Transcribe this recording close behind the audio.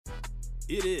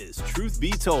It is Truth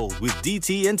Be Told with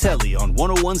DT and Telly on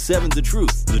 1017 The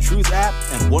Truth, The Truth app,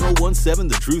 and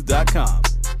 1017thetruth.com.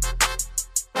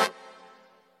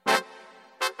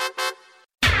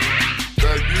 Back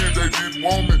then they didn't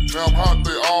want me, now I'm hot,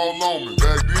 they all on me.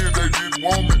 Back then they didn't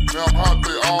want me, now I'm hot,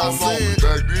 they all on me.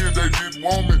 Back then they didn't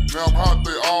want me, now I'm hot,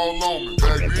 they all on me.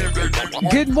 Back then they didn't want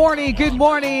me. Good morning, good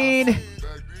morning.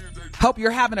 Hope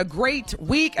you're having a great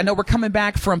week. I know we're coming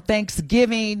back from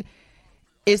Thanksgiving.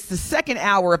 It's the second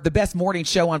hour of the best morning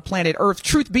show on planet Earth.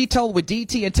 Truth Be Told with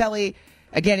DT and Telly.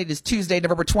 Again, it is Tuesday,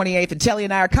 November 28th, and Telly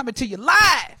and I are coming to you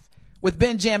live with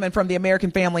Benjamin from the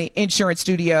American Family Insurance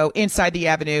Studio inside the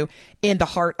Avenue in the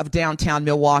heart of downtown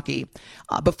Milwaukee.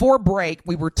 Before break,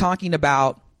 we were talking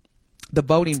about the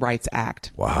Voting Rights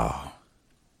Act. Wow.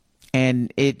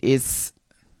 And it is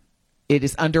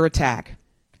under attack.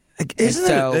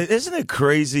 Isn't it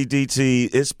crazy, DT?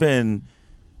 It's been,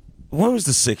 when was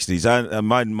the 60s?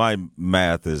 My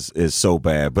math is so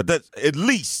bad, but that's at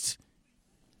least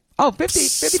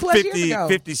 50 plus years ago.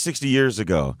 50, 60 years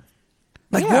ago.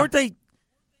 Yeah.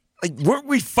 Weren't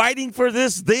we fighting for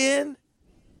this then?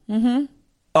 Mm-hmm.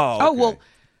 Oh, okay. Well,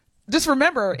 just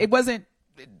remember, it wasn't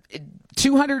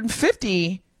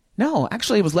 250. No,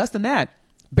 actually, it was less than that.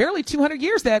 Barely 200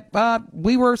 years that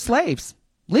we were slaves.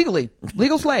 Legal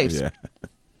slaves. Yeah.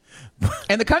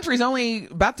 And the country's only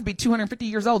about to be 250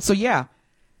 years old. So, yeah,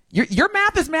 your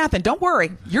math is math. And don't worry,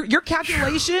 your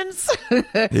calculations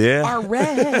are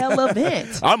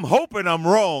relevant. I'm hoping I'm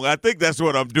wrong. I think that's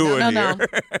what I'm doing here. No.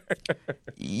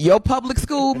 Your public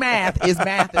school math is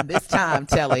mathing this time,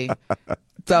 Telly.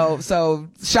 So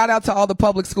shout out to all the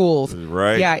public schools.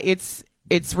 Right. Yeah, it's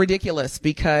ridiculous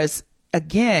because,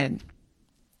 again,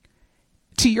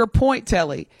 to your point,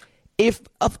 Telly, if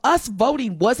us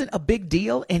voting wasn't a big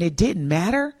deal and it didn't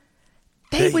matter,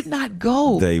 they would not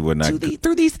go. They would not through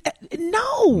these.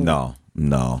 No.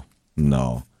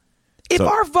 If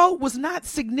our vote was not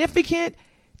significant,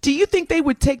 do you think they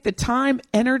would take the time,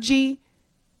 energy?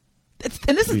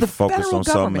 And this is the federal on government.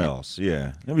 Something else.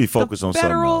 Yeah, they'll be focused on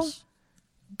something else.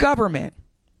 Government.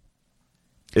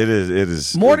 It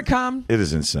is more to come. It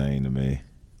is insane to me.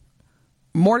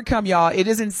 More to come, y'all. It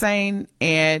is insane.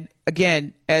 And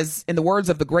again, as in the words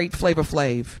of the great Flavor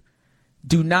Flav,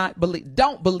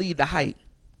 don't believe the hype.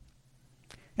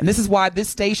 And this is why this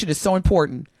station is so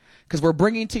important, because we're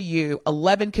bringing to you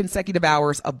 11 consecutive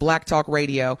hours of Black Talk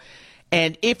Radio.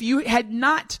 And if you had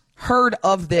not heard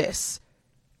of this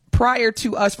prior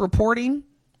to us reporting,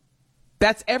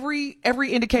 that's every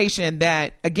indication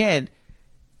that, again,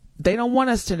 they don't want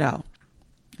us to know.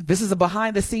 This is a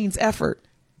behind the scenes effort.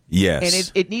 Yes. And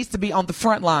it needs to be on the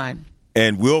front line.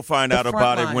 And we'll find out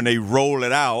about it when they roll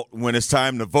it out, when it's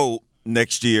time to vote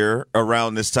next year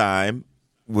around this time.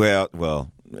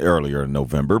 Well, earlier in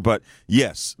November. But,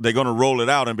 yes, they're going to roll it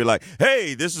out and be like,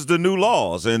 hey, this is the new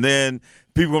laws. And then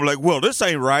people will be like, well, this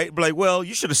ain't right. Be like, well,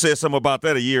 you should have said something about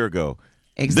that a year ago.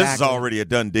 Exactly. This is already a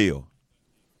done deal.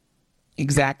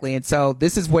 Exactly. And so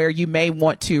this is where you may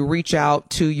want to reach out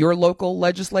to your local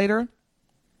legislator,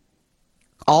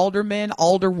 alderman,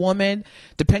 alderwoman,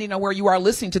 depending on where you are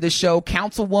listening to this show,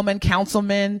 councilwoman,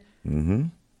 councilman,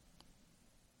 and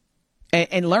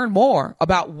learn more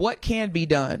about what can be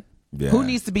done, who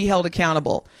needs to be held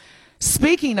accountable.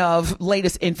 Speaking of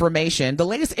latest information, the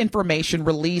latest information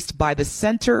released by the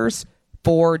Centers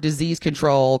for Disease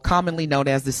Control, commonly known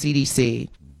as the CDC.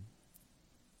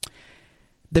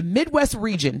 The Midwest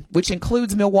region, which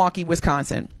includes Milwaukee,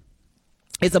 Wisconsin,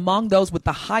 is among those with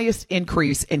the highest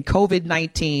increase in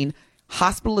COVID-19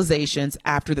 hospitalizations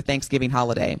after the Thanksgiving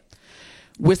holiday.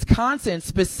 Wisconsin,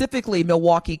 specifically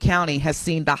Milwaukee County, has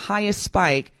seen the highest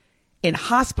spike in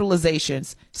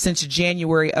hospitalizations since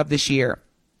January of this year.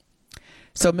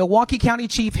 So Milwaukee County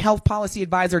Chief Health Policy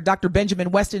Advisor Dr. Benjamin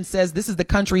Weston says this is the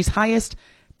country's highest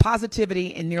positivity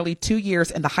in nearly 2 years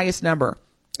and the highest number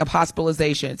of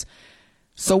hospitalizations.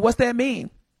 So what's that mean?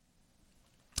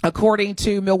 According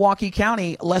to Milwaukee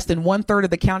County, less than 1/3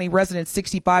 of the county residents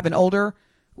 65 and older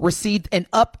received an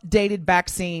updated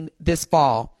vaccine this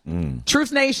fall.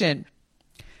 Truth Nation,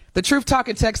 the Truth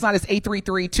Talking text line is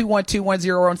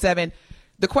 833-212-1017.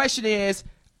 The question is,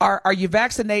 are you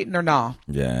vaccinating or not?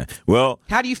 Yeah. Well,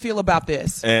 how do you feel about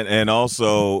this? And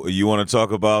also, you want to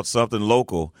talk about something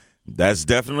local. That's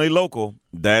definitely local.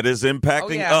 That is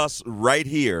impacting us right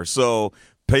here. So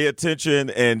pay attention,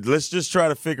 and let's just try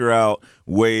to figure out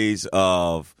ways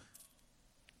of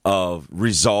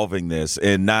resolving this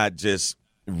and not just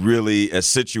really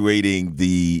situating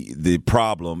the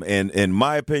problem. And in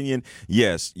my opinion,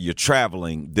 yes, you're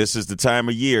traveling. This is the time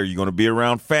of year. You're going to be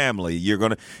around family. You're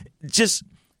going to just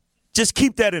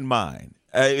keep that in mind.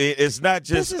 It's not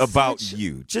just about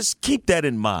you. Just keep that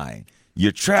in mind.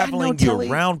 You're traveling, you're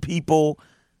around people.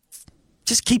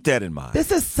 Just keep that in mind.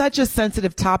 This is such a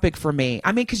sensitive topic for me.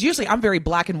 I mean, because usually I'm very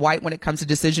black and white when it comes to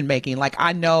decision making. Like,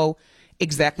 I know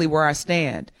exactly where I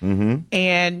stand. Mm-hmm.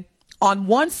 And on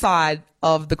one side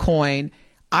of the coin,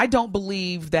 I don't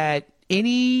believe that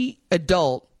any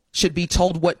adult should be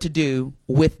told what to do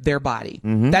with their body.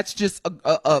 Mm-hmm. That's just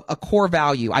a core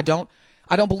value. I don't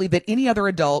believe that any other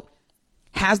adult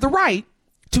has the right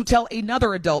to tell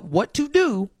another adult what to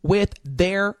do with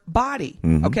their body.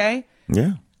 Mm-hmm. Okay?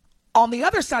 Yeah. On the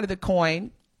other side of the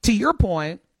coin, to your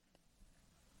point,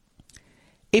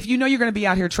 if you know you're going to be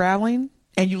out here traveling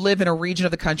and you live in a region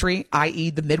of the country, i.e.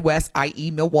 the Midwest,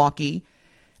 i.e. Milwaukee,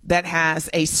 that has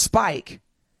a spike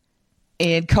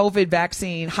in COVID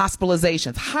vaccine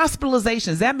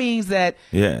hospitalizations, that means that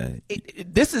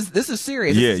this is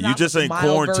serious. Yeah, you just ain't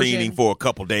quarantining for a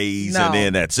couple days and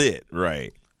then that's it.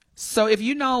 Right. So if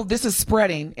you know this is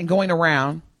spreading and going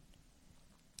around,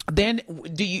 then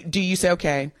do you say,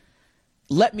 okay,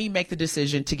 let me make the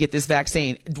decision to get this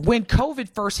vaccine? When COVID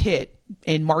first hit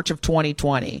in March of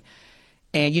 2020,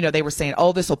 and, they were saying,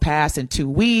 oh, this will pass in 2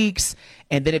 weeks.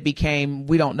 And then it became,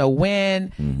 we don't know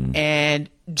when. Mm-hmm. And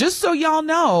just so y'all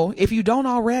know, if you don't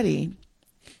already,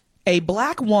 a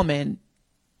black woman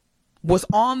was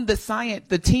on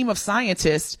the team of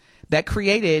scientists that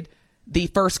created the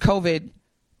first COVID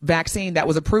vaccine that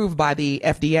was approved by the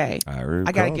FDA.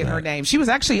 I got to get her name. She was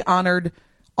actually honored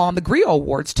on the Griot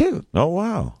Awards too. Oh,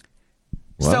 wow.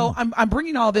 So I'm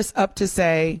bringing all this up to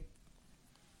say,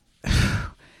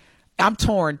 I'm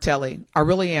torn, Telly. I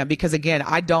really am, because again,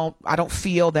 I don't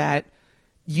feel that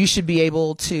you should be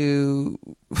able to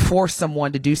force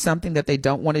someone to do something that they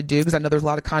don't want to do, because I know there's a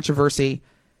lot of controversy.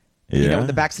 Yeah. When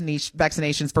the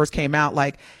vaccinations first came out,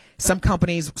 like some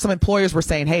employers were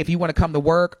saying, hey, if you want to come to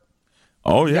work,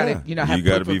 you got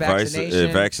to be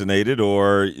vaccinated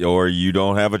or you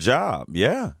don't have a job.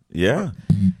 Yeah.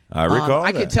 I recall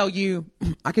I could tell you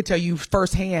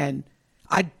firsthand,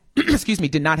 I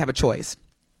did not have a choice.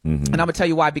 Mm-hmm. And I'm gonna tell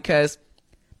you why, because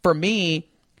for me,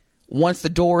 once the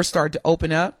doors started to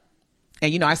open up,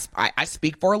 and I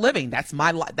speak for a living. That's my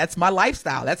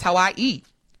lifestyle. That's how I eat.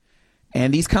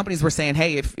 And these companies were saying,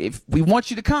 hey, if we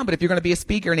want you to come, but if you're going to be a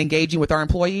speaker and engaging with our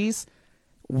employees,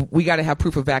 we got to have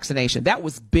proof of vaccination. That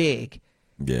was big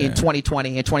in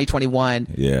 2020 and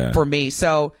 2021 for me.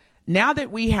 So now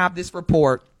that we have this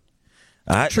report,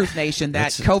 Truth Nation,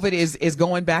 that COVID is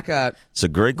going back up. It's a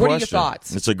great question. What are your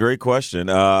thoughts? It's a great question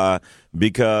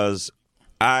because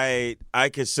I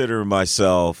consider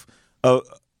myself a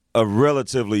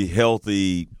relatively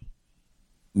healthy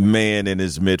man in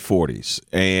his mid-40s.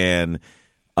 And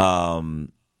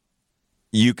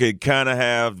you could kind of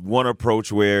have one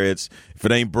approach where it's, if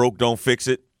it ain't broke, don't fix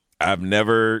it. I've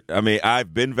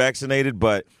been vaccinated,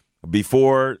 but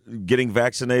before getting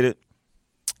vaccinated,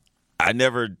 I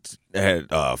never had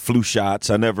flu shots.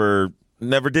 I never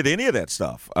did any of that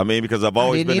stuff. Because I've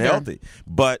always been healthy.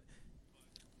 But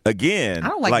again, I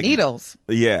don't like needles.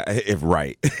 Yeah,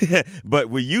 right. But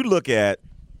when you look at,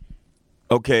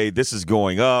 okay, this is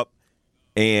going up,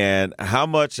 and how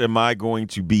much am I going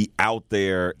to be out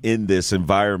there in this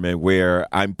environment where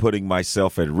I'm putting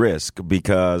myself at risk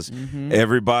because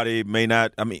everybody may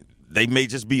not, they may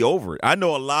just be over it. I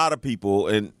know a lot of people,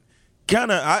 and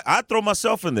I throw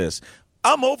myself in this.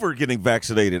 I'm over getting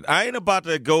vaccinated. I ain't about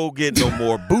to go get no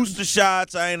more booster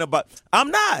shots. I'm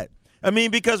not.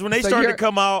 Because when they started to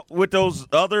come out with those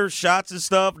other shots and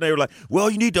stuff, and they were like, well,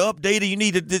 you need to update it. You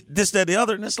need to this, that, the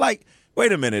other. And it's like,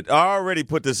 wait a minute. I already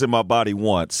put this in my body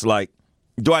once. Like,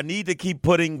 do I need to keep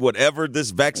putting whatever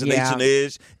this vaccination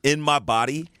is in my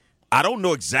body? I don't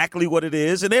know exactly what it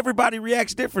is, and everybody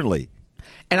reacts differently.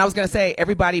 And I was going to say,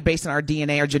 everybody, based on our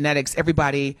DNA or genetics,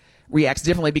 everybody reacts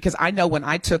differently, because I know when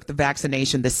I took the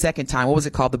vaccination the second time, what was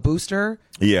it called? The booster?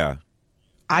 Yeah.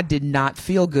 I did not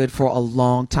feel good for a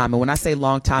long time. And when I say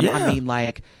long time, I mean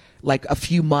like a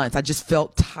few months. I just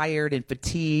felt tired and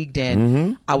fatigued,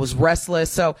 and I was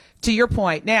restless. So to your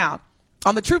point, now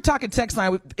on the Truth Talking text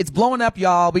line, it's blowing up,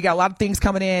 y'all. We got a lot of things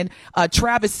coming in.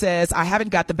 Travis says, I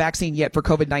haven't got the vaccine yet for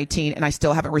COVID-19 and I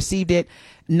still haven't received it.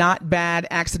 Not bad.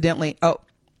 Accidentally. Oh,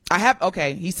 I have.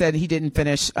 Okay. He said he didn't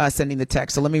finish sending the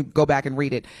text. So let me go back and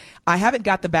read it. I haven't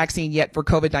got the vaccine yet for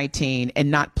COVID-19 and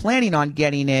not planning on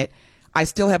getting it. I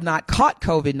still have not caught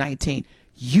COVID-19.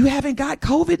 You haven't got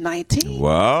COVID-19?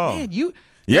 Wow. Man,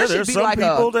 there's some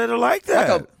people that are like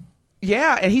that.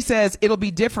 And he says it'll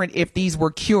be different if these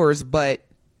were cures, but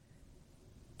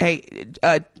hey,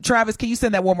 Travis, can you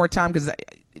send that one more time? Because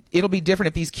it'll be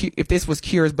different if this was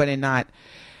cures, but not.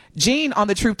 Gene on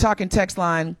the Truth Talking text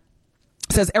line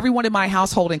Says everyone in my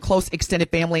household and close extended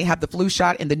family have the flu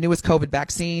shot and the newest COVID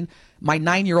vaccine. My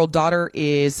 9-year-old daughter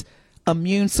is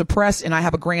immune suppressed, and I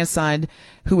have a grandson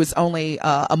who is only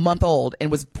a month old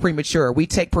and was premature. We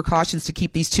take precautions to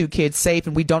keep these two kids safe,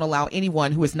 and we don't allow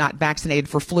anyone who is not vaccinated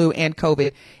for flu and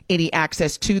COVID any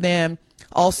access to them.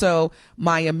 Also,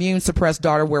 my immune suppressed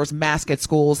daughter wears masks at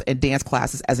schools and dance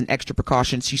classes as an extra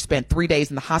precaution. She spent 3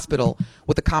 days in the hospital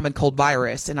with a common cold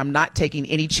virus, and I'm not taking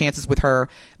any chances with her.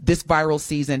 This viral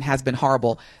season has been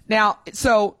horrible. Now,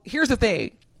 so here's the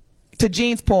thing. To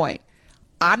Jean's point,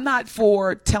 I'm not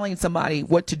for telling somebody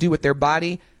what to do with their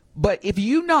body, but if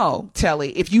you know,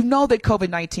 Telly, if you know that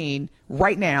COVID-19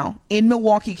 right now in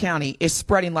Milwaukee County is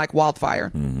spreading like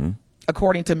wildfire,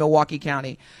 according to Milwaukee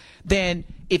County, then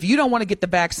if you don't want to get the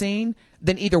vaccine,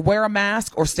 then either wear a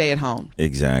mask or stay at home.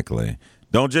 Exactly.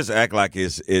 Don't just act like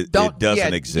it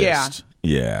doesn't exist.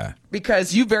 Yeah.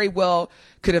 Because you very well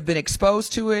could have been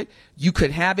exposed to it. You could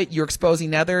have it. You're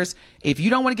exposing others. If you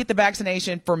don't want to get the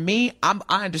vaccination, for me, I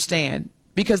understand.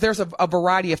 Because there's a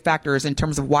variety of factors in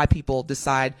terms of why people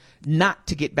decide not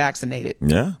to get vaccinated.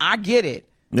 Yeah. I get it.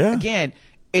 Yeah. Again,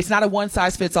 it's not a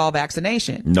one-size-fits-all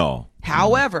vaccination. No.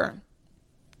 However,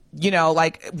 you know,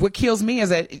 like what kills me is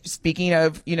that, speaking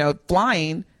of, you know,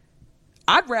 flying,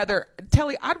 I'd rather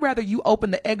you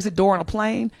open the exit door on a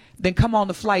plane than come on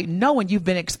the flight knowing you've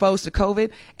been exposed to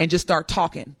COVID and just start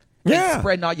talking and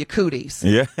spreading all your cooties.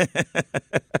 Yeah.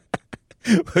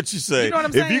 What you say? You know what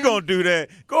I'm if saying? you're gonna do that,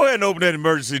 go ahead and open that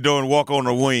emergency door and walk on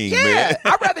the wing, Yeah, man.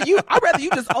 I'd rather you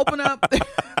just open up the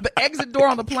exit door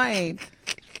on the plane.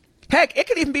 Heck, it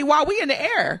could even be while we in the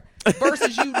air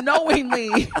versus you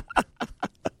knowingly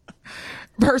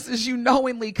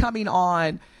coming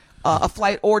on a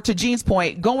flight, or to Jean's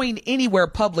point, going anywhere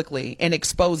publicly and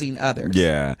exposing others.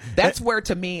 Yeah. That's where,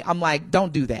 to me, I'm like,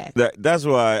 don't do that. That's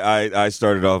why I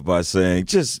started off by saying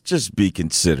just be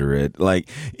considerate. Like,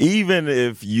 even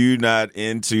if you're not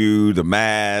into the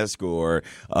mask or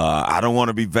I don't want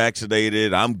to be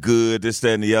vaccinated, I'm good, this,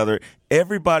 that, and the other,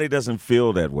 everybody doesn't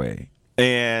feel that way.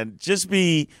 And just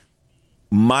be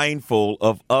mindful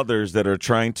of others that are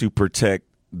trying to protect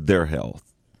their health.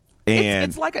 And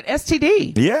it's like an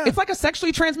STD. Yeah. It's like a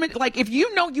sexually transmitted. Like, if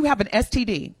you know you have an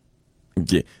STD.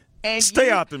 Yeah. And Stay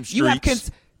out them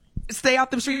streets. Stay out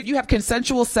them streets. You have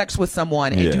consensual sex with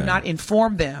someone and do not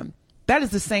inform them. That is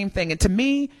the same thing. And to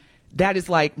me, that is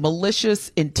like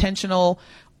malicious, intentional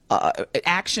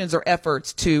actions or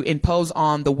efforts to impose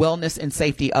on the wellness and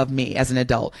safety of me as an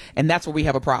adult. And that's where we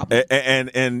have a problem.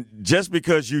 And just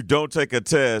because you don't take a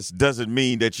test doesn't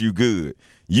mean that you good.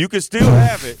 You can still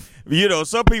have it. You know,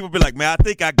 some people be like, man, I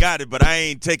think I got it, but I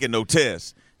ain't taking no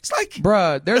test. It's like,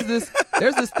 bruh, there's this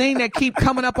thing that keep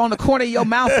coming up on the corner of your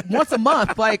mouth once a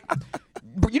month. Like,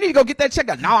 you need to go get that checked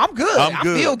out. No, I'm good. I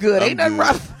feel good. Ain't nothing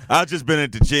rough. I've just been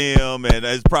at the gym, and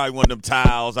it's probably one of them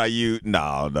towels I use.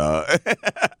 No.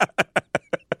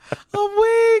 I'm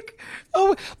weak.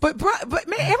 Oh, but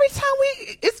man, every time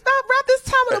it's about this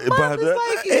time of the month.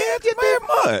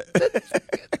 It's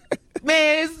like,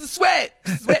 man, it's the sweat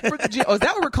from the gym. Oh, is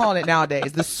that what we're calling it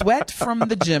nowadays? The sweat from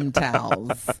the gym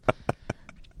towels.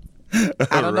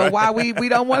 I don't know why we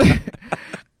don't want to.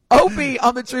 Opie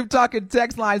on the Truth Talking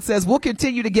text line says, we'll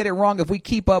continue to get it wrong if we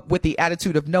keep up with the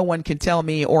attitude of no one can tell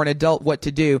me or an adult what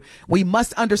to do. We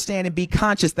must understand and be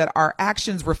conscious that our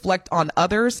actions reflect on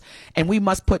others, and we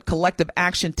must put collective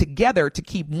action together to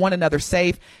keep one another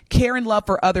safe, care and love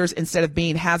for others instead of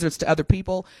being hazards to other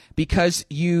people because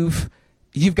you've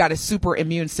got a super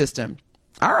immune system.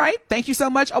 All right. Thank you so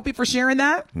much, Opie, for sharing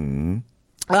that. Mm-hmm.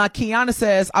 Kiana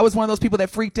says, I was one of those people that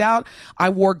freaked out. I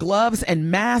wore gloves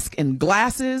and mask and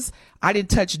glasses. I didn't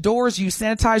touch doors, use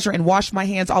sanitizer, and wash my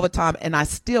hands all the time, and I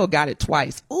still got it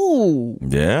twice. Ooh.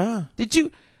 Yeah. Did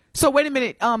you? So wait a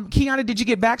minute. Kiana, did you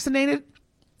get vaccinated?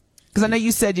 Because I know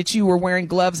you said that you were wearing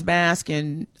gloves, mask,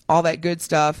 and all that good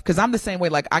stuff. Because I'm the same way.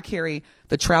 Like, I carry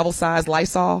the travel size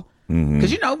Lysol.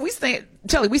 Because, you know, we staying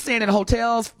in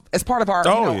hotels as part of our,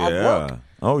 our work.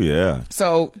 Oh, yeah.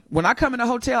 So when I come in a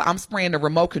hotel, I'm spraying the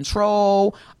remote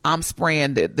control. I'm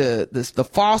spraying the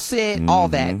faucet, all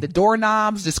that, the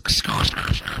doorknobs, just.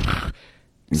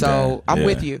 So I'm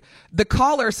with you. The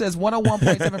caller says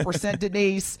 101.7%,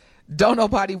 Denise. Don't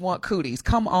nobody want cooties.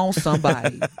 Come on,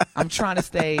 somebody. I'm trying to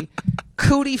stay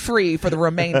cootie free for the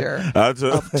remainder of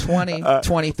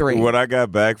 2023. When I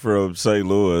got back from St.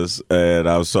 Louis and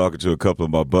I was talking to a couple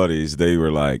of my buddies, they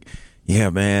were like,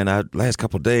 yeah, man, last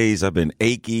couple of days I've been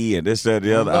achy and this, that, and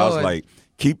the other. I was like,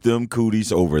 keep them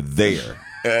cooties over there.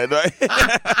 And I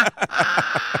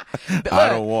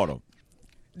don't want them.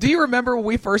 Do you remember when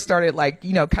we first started, like,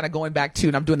 you know, kind of going back to,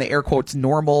 and I'm doing the air quotes,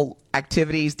 normal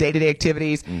activities, day-to-day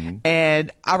activities.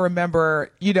 And I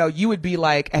remember, you would be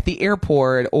like at the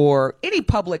airport or any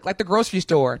public, like the grocery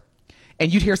store,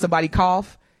 and you'd hear somebody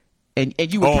cough and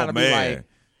you would kind of be like,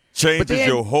 changes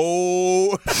your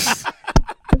whole.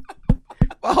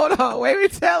 Well, hold on.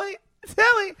 Wait, Telly.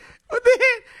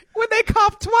 When they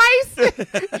cough twice,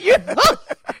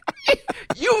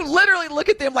 you literally look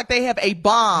at them like they have a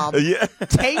bomb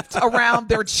taped around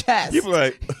their chest. You're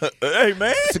like, hey,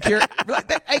 man. Secure. Like,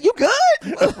 hey, you good?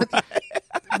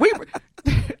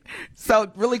 So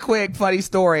really quick, funny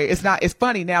story. It's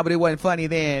funny now, but it wasn't funny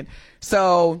then.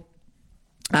 So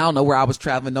I don't know where I was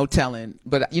traveling, no telling.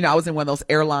 But, I was in one of those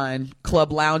airline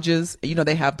club lounges.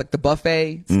 They have like the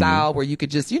buffet style where you could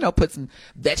just, put some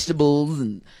vegetables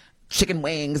and chicken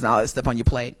wings and all that stuff on your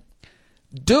plate.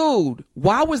 Dude,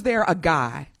 why was there a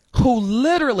guy who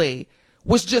literally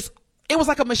was just, it was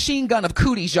like a machine gun of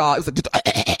cooties, y'all. It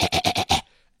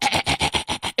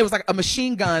was like a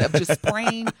machine gun of just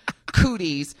spraying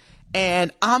cooties.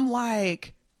 And I'm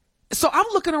like, so I'm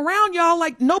looking around, y'all,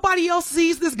 like nobody else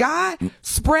sees this guy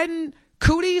spreading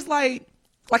cooties like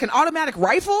an automatic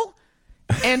rifle.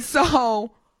 And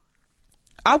so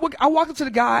I walked up to the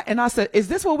guy and I said, is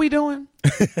this what we doing?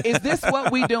 Is this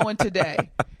what we doing today?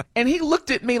 And he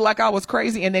looked at me like I was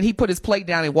crazy, and then he put his plate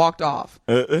down and walked off.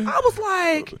 I was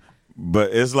like...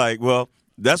 But it's like, well,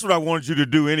 that's what I wanted you to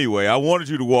do anyway. I wanted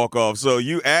you to walk off. So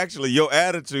your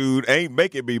attitude ain't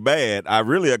making me bad. I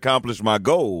really accomplished my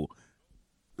goal.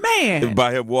 Man.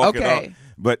 By him walking off.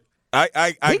 But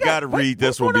I got to read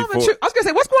this one before. I was going to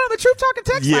say, what's going on the Truth Talking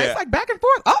text line? It's like back and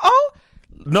forth. Uh-oh.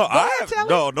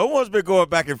 No, no one's been going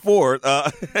back and forth.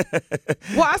 Well,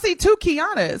 I see two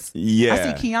Kianas. Yeah.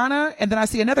 I see Kiana, and then I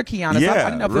see another Kiana. Yeah, so I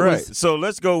didn't know if right. It was... So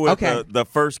let's go with the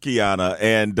first Kiana.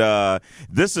 And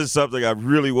this is something I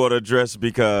really want to address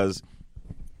because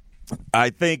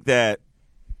I think that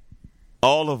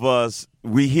all of us,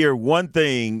 we hear one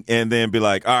thing and then be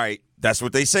like, all right, that's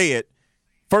what they say it.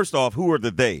 First off, who are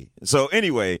the they? So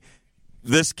anyway,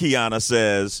 this Kiana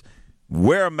says,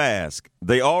 wear a mask.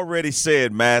 They already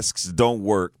said masks don't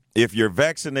work. If you're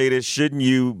vaccinated, shouldn't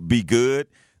you be good?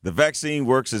 The vaccine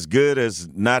works as good as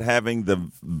not having the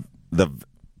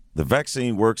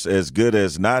vaccine works as good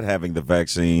as not having the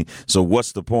vaccine. So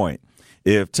what's the point?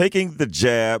 If taking the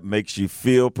jab makes you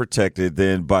feel protected,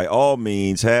 then by all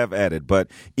means have at it. But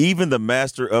even the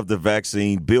master of the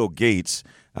vaccine, Bill Gates,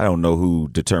 I don't know who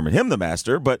determined him the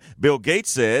master, but Bill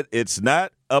Gates said it's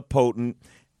not as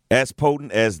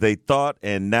potent as they thought,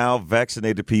 and now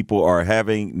vaccinated people are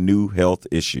having new health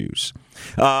issues.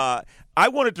 I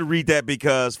wanted to read that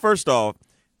because, first off,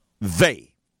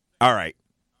 they. All right.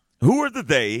 Who are the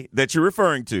they that you're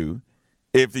referring to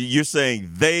if you're saying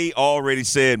they already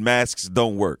said masks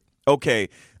don't work? Okay,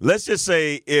 let's just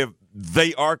say if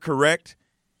they are correct,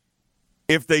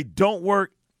 if they don't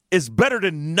work, it's better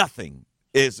than nothing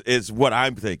is what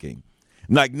I'm thinking.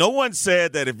 Like, no one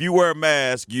said that if you wear a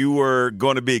mask, you were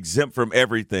going to be exempt from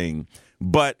everything.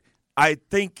 But I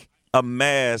think a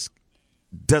mask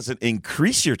doesn't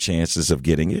increase your chances of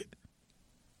getting it.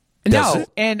 No,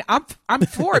 and I'm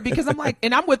for it because I'm like,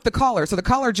 and I'm with the caller. So the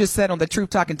caller just said on the Truth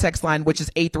Talking text line, which is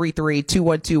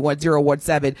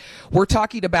 833-212-1017, we're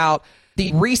talking about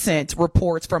the recent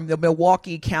reports from the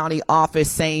Milwaukee County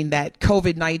office saying that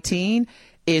COVID-19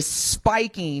 is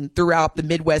spiking throughout the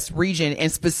Midwest region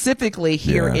and specifically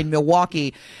here in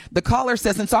Milwaukee. The caller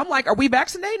says, and so I'm like, are we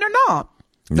vaccinated or not?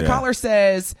 The caller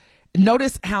says,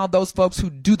 notice how those folks who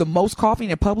do the most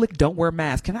coughing in public don't wear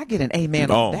masks. Can I get an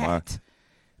amen on that?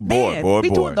 Boy.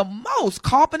 Doing the most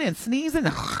coughing and sneezing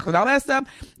and all that stuff.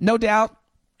 No doubt.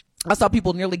 I saw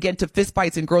people nearly get into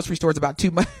fistfights in grocery stores about too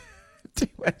much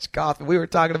coughing. We were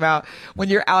talking about when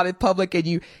you're out in public and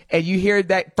you hear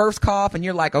that first cough and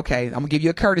you're like, okay, I'm gonna give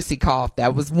you a courtesy cough.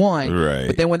 That was one. Right.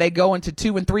 But then when they go into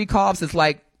 2 and 3 coughs, it's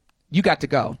like, you got to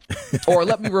go. Or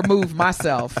let me remove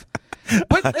myself.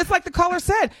 But it's like the caller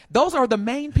said, those are the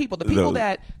main people. The people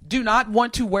that do not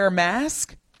want to wear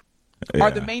masks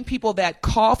are the main people that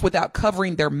cough without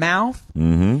covering their mouth.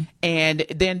 Mm-hmm. And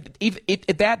then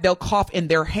if that, they'll cough in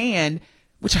their hand,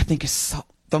 which I think is so...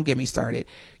 Don't get me started.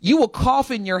 You will cough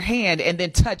in your hand and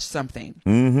then touch something.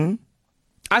 Mm-hmm.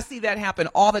 I see that happen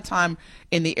all the time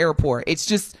in the airport. It's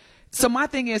just, so my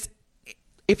thing is,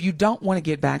 if you don't want to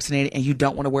get vaccinated and you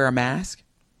don't want to wear a mask,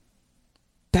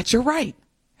 that's your right.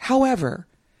 However,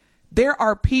 there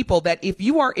are people that if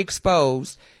you are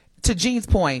exposed, to Gene's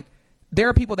point, there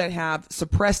are people that have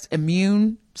suppressed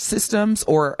immune systems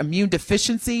or immune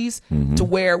deficiencies to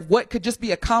where what could just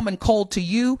be a common cold to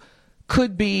you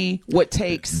could be what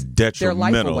takes their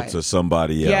life detrimental away to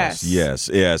somebody else. Yes.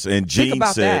 And Gene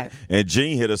said, and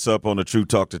Gene hit us up on the Truth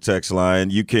Talk to text line.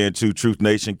 You can too, Truth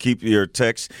Nation. Keep your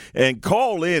text and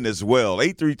call in as well.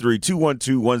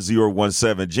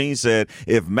 833-212-1017. Gene said,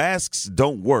 if masks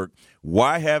don't work,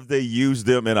 why have they used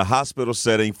them in a hospital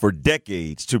setting for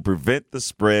decades to prevent the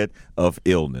spread of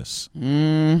illness?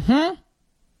 Mm-hmm.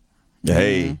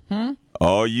 Hey,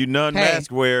 all you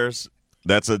non-mask wearers,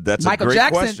 that's a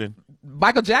great question.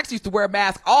 Michael Jackson used to wear a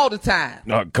mask all the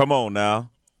time. Come on now.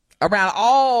 Around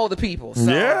all the people.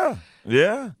 So,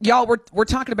 yeah. Y'all, we're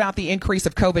talking about the increase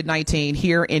of COVID-19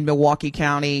 here in Milwaukee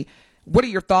County. What are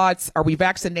your thoughts? Are we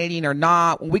vaccinating or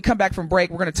not? When we come back from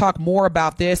break, we're going to talk more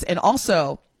about this and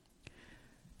also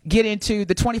get into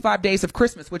the 25 days of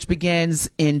Christmas, which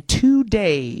begins in 2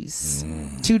 days.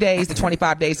 2 days, the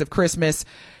 25 days of Christmas.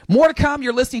 More to come.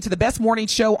 You're listening to the best morning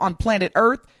show on planet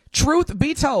Earth. Truth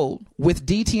Be Told with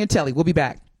DT and Telly. We'll be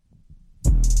back.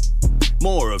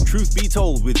 More of Truth Be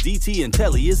Told with DT and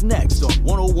Telly is next on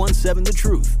 1017 The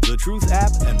Truth, The Truth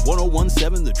app, and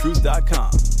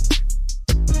 1017thetruth.com.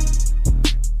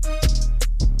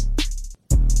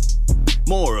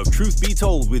 More of Truth Be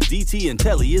Told with DT and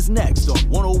Telly is next on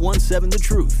 1017 The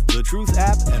Truth, The Truth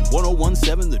app, and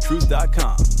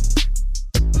 1017thetruth.com.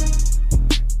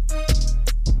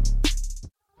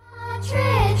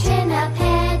 Partridge in a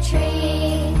pear tree.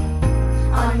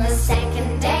 On the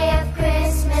second day of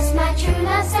Christmas, my true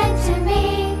love sent to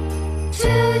me 2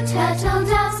 turtle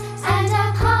doves and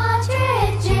a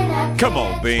partridge in a pear tree. Come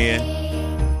on,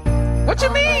 Ben. What you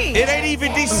mean? It ain't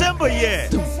even December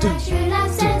yet. My true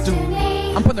love sent to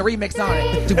me. I'm putting the remix on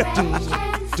it. Two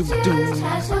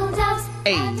turtle doves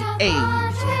and a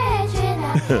partridge in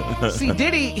a pear tree. See,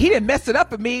 Diddy, he didn't mess it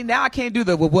up for me. Now I can't do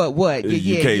the what?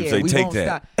 You can't even say we take won't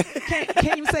that. Stop.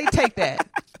 Can't even say take that.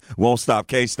 Won't stop,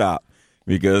 can't stop.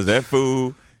 Because that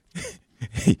fool,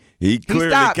 he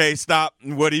clearly can't stop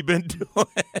what he been doing.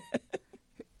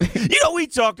 We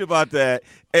talked about that,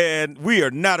 and we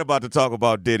are not about to talk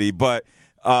about Diddy, but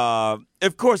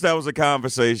of course that was a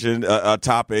conversation, a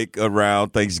topic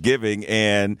around Thanksgiving,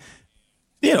 and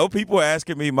people were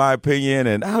asking me my opinion,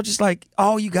 and I was just like,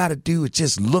 all you got to do is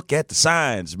just look at the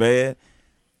signs, man.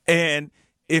 And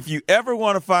if you ever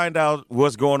want to find out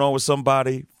what's going on with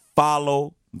somebody,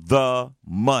 follow the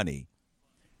money.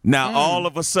 Now, all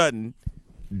of a sudden,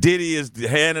 Diddy is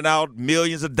handing out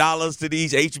millions of dollars to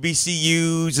these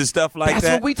HBCUs and stuff like that.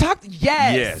 That's what we talked.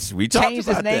 Yes, we talked Changed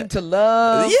about his name that. to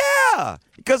Love. Yeah,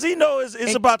 because he knows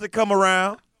it's about to come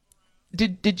around.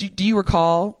 Do you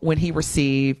recall when he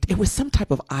received? It was some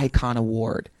type of icon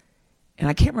award, and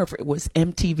I can't remember if it was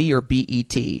MTV or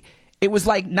BET. It was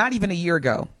like not even a year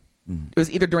ago. It was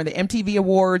either during the MTV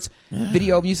Awards,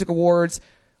 Video Music Awards,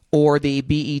 or the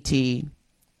BET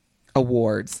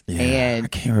Awards. Yeah, and I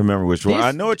can't remember which one.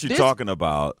 I know what you're talking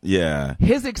about. Yeah.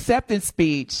 His acceptance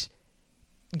speech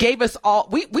gave us all,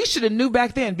 we should have knew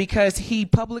back then, because he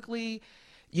publicly,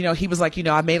 he was like,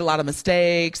 I made a lot of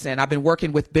mistakes and I've been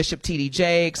working with Bishop T.D.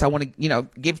 Jakes. I want to,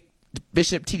 give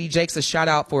Bishop T.D. Jakes a shout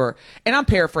out for, and I'm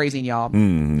paraphrasing y'all.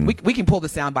 We can pull the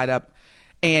soundbite up.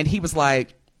 And he was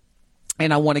like,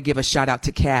 and I want to give a shout out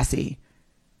to Cassie,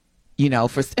 and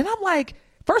I'm like,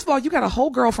 first of all, you got a whole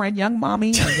girlfriend, Young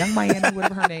Mommy, or Young Miami,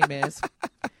 whatever her name is.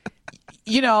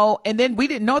 And then we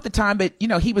didn't know at the time, but,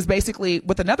 he was basically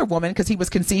with another woman because he was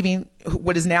conceiving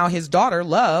what is now his daughter,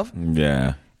 Love.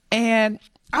 Yeah. And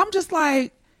I'm just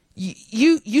like,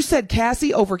 you said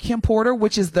Cassie over Kim Porter,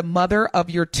 which is the mother of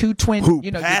your two twin,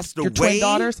 passed your away? twin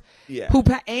daughters. Yeah.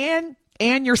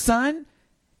 And your son.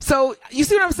 So you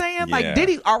see what I'm saying? Yeah. Like,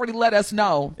 Diddy already let us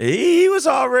know. He was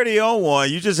already on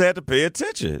one. You just had to pay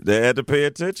attention. They had to pay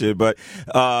attention. But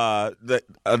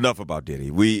enough about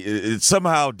Diddy.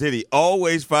 Somehow Diddy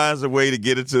always finds a way to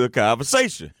get into a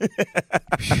conversation.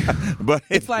 But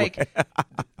it's like,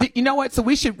 you know what? So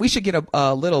we should get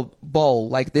a little bowl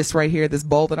like this right here, this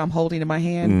bowl that I'm holding in my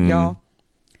hand, y'all.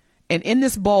 And in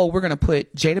this bowl, we're going to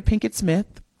put Jada Pinkett Smith.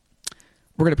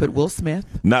 We're going to put Will Smith.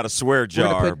 Not a swear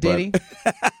jar. We're going to put Diddy.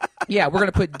 Yeah, we're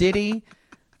going to put Diddy.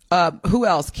 Who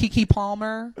else? Keke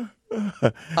Palmer.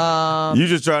 You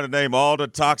just trying to name all the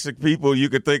toxic people you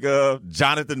could think of.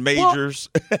 Jonathan Majors.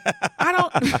 Well, I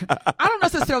don't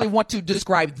necessarily want to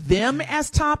describe them as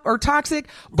top or toxic,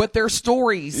 but their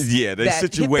stories their that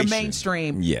situation. hit the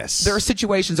mainstream. Yes. Their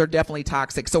situations are definitely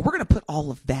toxic. So we're going to put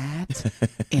all of that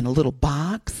in a little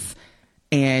box,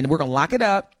 and we're going to lock it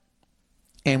up.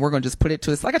 And we're going to just put it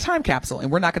to it's like a time capsule,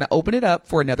 and we're not going to open it up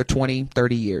for another 20,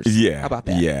 30 years. Yeah. How about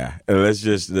that? Yeah. Let's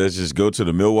just go to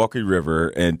the Milwaukee River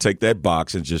and take that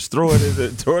box and just throw it in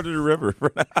the river.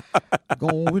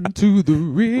 Going to the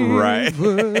river. Right.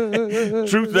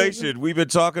 Truth Nation, we've been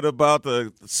talking about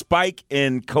the spike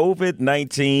in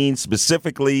COVID-19,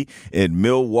 specifically in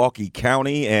Milwaukee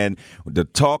County, and the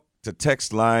talk to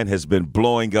text line has been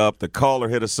blowing up. The caller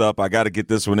hit us up. I got to get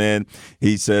this one in.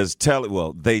 He says,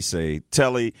 they say,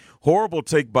 Telly, horrible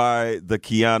take by the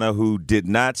Kiana who did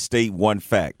not state one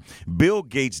fact. Bill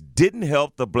Gates didn't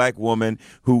help the black woman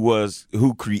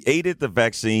who created the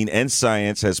vaccine, and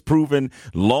science has proven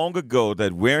long ago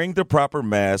that wearing the proper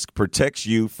mask protects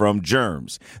you from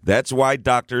germs. That's why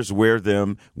doctors wear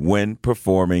them when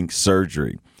performing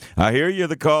surgery. I hear you,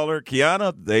 the caller.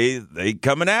 Kiana, they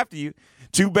coming after you.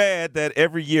 Too bad that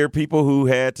every year people who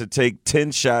had to take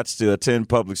 10 shots to attend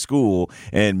public school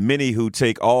and many who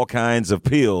take all kinds of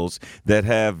pills that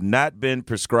have not been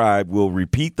prescribed will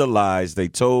repeat the lies they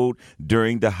told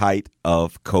during the height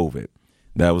of COVID.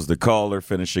 That was the caller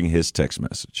finishing his text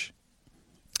message.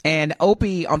 And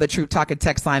Opie on the Truth Talking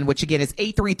text line, which again is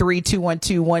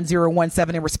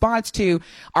 833-212-1017, in response to,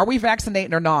 are we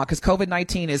vaccinating or not? Because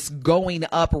COVID-19 is going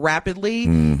up rapidly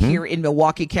here in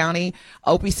Milwaukee County.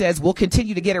 Opie says, we'll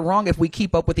continue to get it wrong if we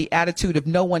keep up with the attitude of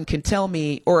no one can tell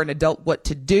me or an adult what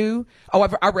to do. Oh,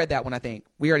 I read that one, I think.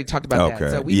 We already talked about that.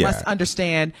 So we must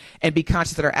understand and be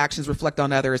conscious that our actions reflect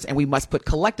on others, and we must put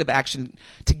collective action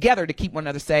together to keep one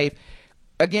another safe.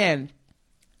 Again,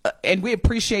 and we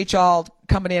appreciate y'all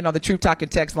coming in on the Truth Talking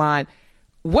text line.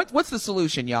 What's the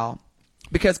solution, y'all?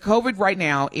 Because COVID right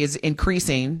now is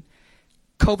increasing.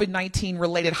 COVID-19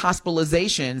 related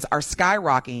hospitalizations are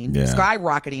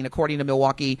skyrocketing according to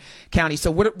Milwaukee County.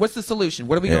 So what's the solution?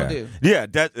 What are we going to do? Yeah,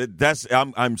 that's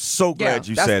I'm so glad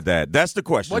you said that. That's the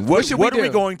question. What are we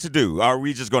going to do? Are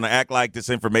we just going to act like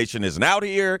this information isn't out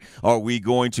here? Are we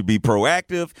going to be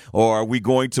proactive, or are we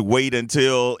going to wait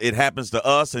until it happens to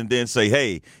us and then say,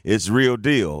 hey, it's real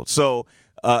deal? So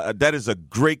that is a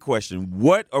great question.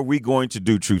 What are we going to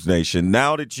do, Truth Nation,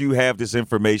 now that you have this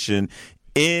information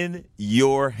in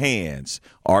your hands?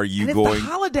 Are you and going? It's the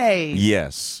holiday.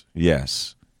 Yes. Yeah,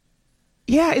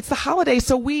 it's the holiday.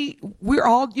 So we're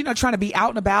all, trying to be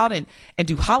out and about and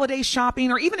do holiday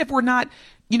shopping, or even if we're not,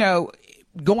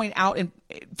 going out and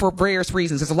for various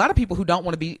reasons. There's a lot of people who don't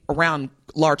want to be around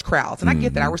large crowds, and I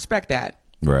get that. I respect that.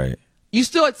 Right. You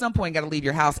still at some point got to leave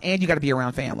your house, and you got to be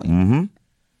around family.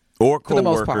 Or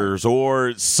coworkers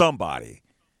or somebody.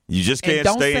 You just can't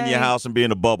stay in your house and be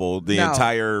in a bubble the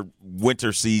entire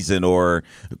winter season or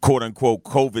quote unquote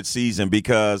COVID season,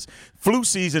 because flu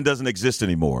season doesn't exist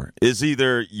anymore. It's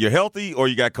either you're healthy or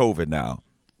you got COVID now.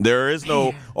 There is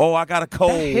no, I got a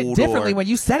cold. That hit differently when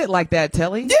you said it like that,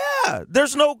 Telly. Yeah,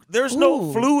 there's no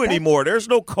flu anymore. There's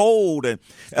no cold. And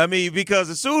I mean, because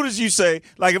as soon as you say,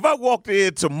 like if I walked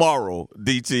in tomorrow,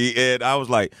 DT, and I was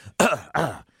like,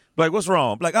 like, what's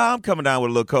wrong? Like, I'm coming down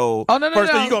with a little cold. Oh, no.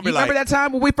 First thing you're gonna be remember that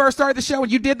time when we first started the show and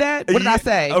you did that? What did I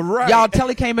say? Right. Y'all,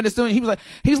 Telly came in the studio. He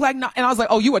was like, no. And I was like,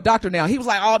 oh, you a doctor now? He was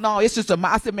like, oh, no, it's just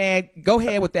I said, man, go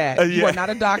ahead with that. You are not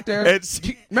a doctor.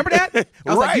 Remember that? I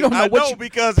was like, you don't know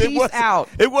because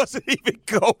it wasn't even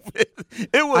COVID.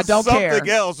 It was something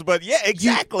else. But yeah,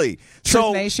 exactly.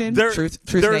 Truth Nation. Truth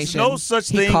there's Nation. no such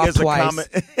thing as a common.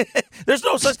 There's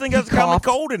no such thing as a common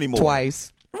cold anymore.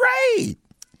 Twice. Right.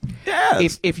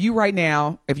 Yes. If you right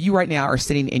now are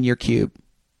sitting in your cube,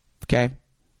 okay,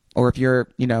 or if you're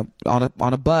on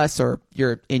a bus or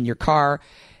you're in your car,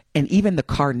 and even the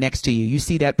car next to you, you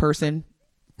see that person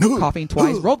coughing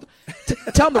twice,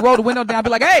 tell them to roll the window down,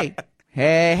 be like, hey,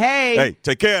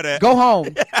 take care of that. Go home.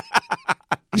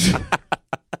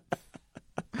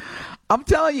 I'm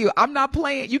telling you, I'm not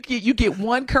playing. You get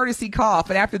one courtesy cough,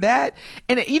 and after that,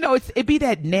 and it'd be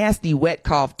that nasty wet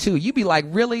cough too. You'd be like,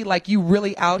 really, like you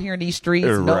really out here in these streets,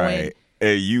 right?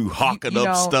 And you hawking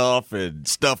up stuff and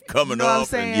stuff coming up. What I'm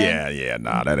saying?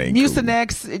 That ain't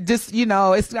Mucinex. Cool. Just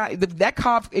it's not that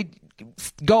cough.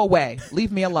 Go away.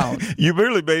 Leave me alone. You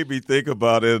really made me think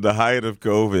about it in the height of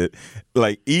COVID.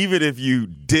 Like, even if you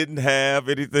didn't have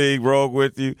anything wrong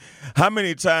with you, how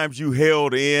many times you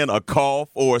held in a cough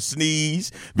or a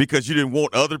sneeze because you didn't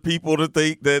want other people to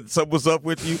think that something was up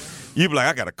with you? You'd be like,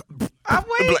 I gotta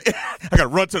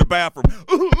run to the bathroom,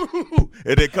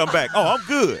 and then come back. Oh, I'm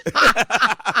good.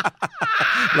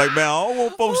 Like, man, I don't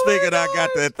want folks thinking I got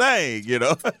that thing,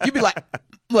 You'd be like,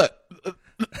 look.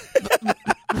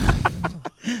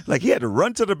 Like he had to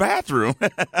run to the bathroom.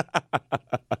 But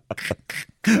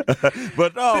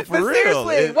no, for real.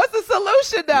 Seriously, what's the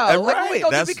solution though? Right.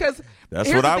 Because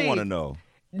that's what I want to know.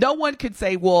 no one could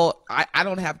say, well, I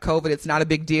don't have COVID. It's not a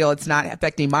big deal. It's not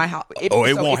affecting my house. It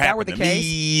won't happen to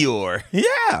me, or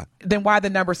then why the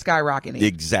number skyrocketing?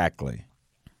 Exactly.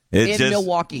 In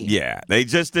Milwaukee. Yeah. They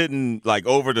just didn't, like,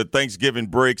 over the Thanksgiving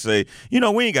break say, we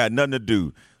ain't got nothing to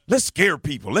do. Let's scare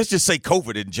people. Let's just say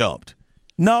COVID had jumped.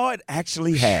 No, it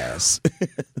actually has.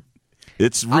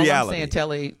 It's reality. All I'm saying,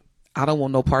 Telly, I don't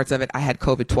want no parts of it. I had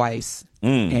COVID twice.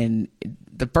 And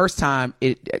the first time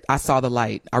I saw the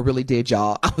light. I really did,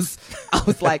 y'all. I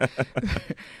was like,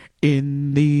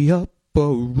 in the upper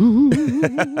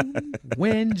room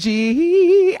when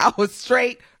I was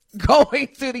straight going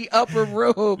to the upper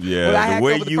room. Yeah, the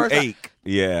way you ache.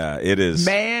 Yeah, it is.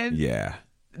 Man. Yeah.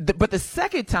 But the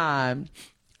second time,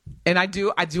 and I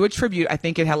do attribute, I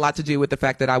think it had a lot to do with the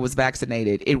fact that I was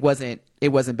vaccinated. It wasn't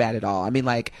bad at all. I mean,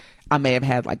 like, I may have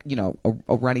had, like,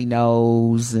 a runny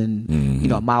nose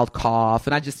and, a mild cough,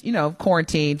 and I just,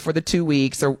 quarantined for the 2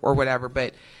 weeks or whatever.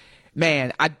 But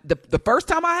man, the first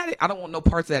time I had it, I don't want no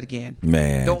parts of that again.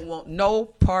 Man. Don't want no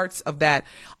parts of that.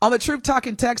 On the Truth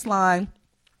Talking text line,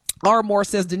 R. Moore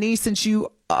says, Denise, since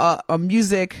you a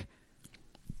music,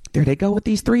 there they go with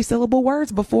these 3-syllable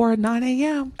words before 9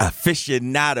 a.m.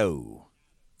 Aficionado.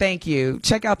 Thank you.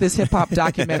 Check out this hip-hop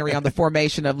documentary on the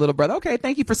formation of Little Brother. Okay,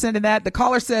 thank you for sending that. The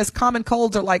caller says common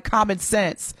colds are like common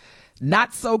sense.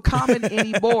 Not so common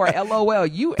anymore. LOL.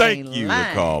 You Thank ain't you, lying.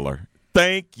 the caller.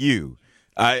 Thank you.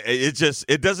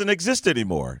 It doesn't exist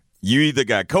anymore. You either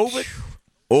got COVID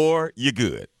or you're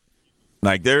good.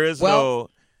 Like, there is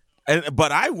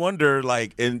but I wonder,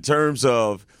 like, in terms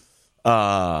of,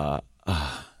 I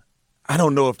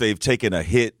don't know if they've taken a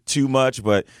hit too much,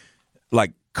 but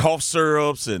like cough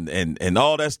syrups and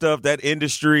all that stuff, that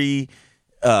industry,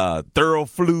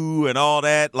 Theraflu and all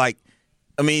that. Like,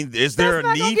 I mean, is there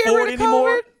a need for it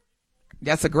anymore?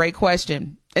 That's a great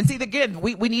question. And see, again,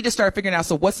 we need to start figuring out,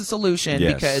 so what's the solution?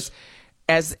 Yes.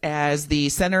 Because as the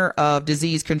Center of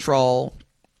Disease Control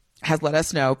has let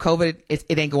us know, COVID,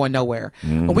 it ain't going nowhere.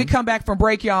 When we come back from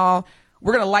break, y'all,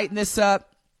 we're going to lighten this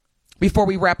up before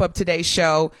we wrap up today's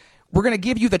show. We're going to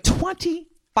give you the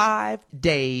 25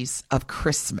 days of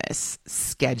Christmas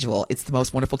schedule. It's the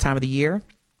most wonderful time of the year.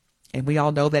 And we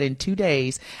all know that in 2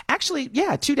 days, 2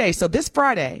 days. So this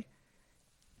Friday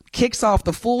kicks off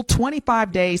the full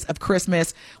 25 days of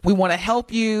Christmas. We want to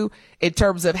help you in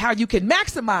terms of how you can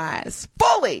maximize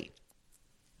fully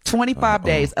 25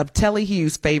 days of Telly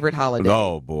Hughes' favorite holiday.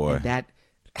 Oh, boy.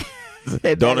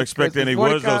 And don't expect any,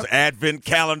 what is those advent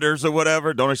calendars or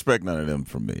whatever? Don't expect none of them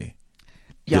from me.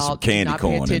 Get some candy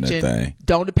corn in that thing.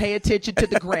 Don't pay attention to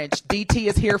the Grinch. DT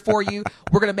is here for you.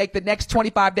 We're going to make the next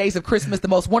 25 days of Christmas the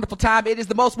most wonderful time. It is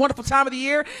the most wonderful time of the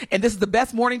year, and this is the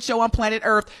best morning show on planet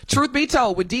Earth. Truth Be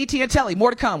Told with DT and Telly. More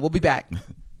to come. We'll be back.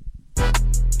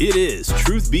 It is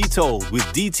Truth Be Told with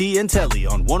DT and Telly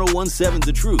on 101.7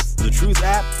 The Truth, The Truth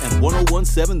app, and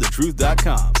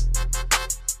 101.7thetruth.com.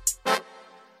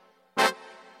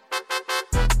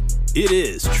 It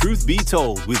is Truth Be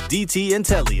Told with DT and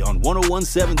Telly on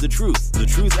 101.7 The Truth, The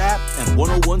Truth app, and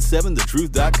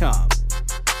 101.7thetruth.com.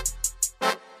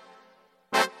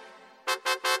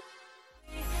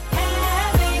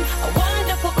 Having a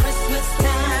wonderful Christmas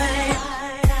time.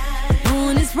 The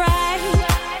moon is bright,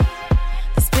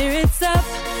 the spirit's up.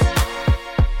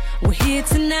 We're here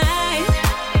tonight,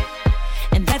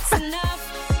 and that's enough.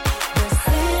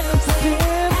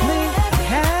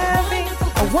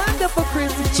 Wonderful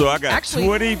Christmas. So I got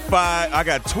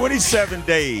 27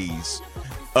 days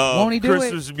of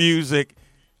Christmas music.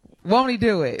 Won't he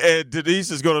do it? And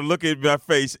Denise is going to look at my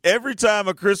face every time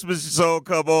a Christmas song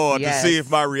come on to see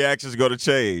if my reaction is going to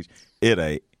change. It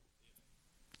ain't.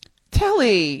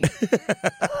 Telly,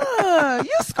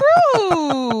 you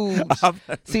screwed.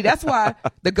 See, that's why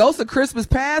the ghosts of Christmas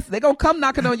past, they're going to come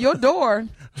knocking on your door.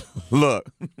 Look,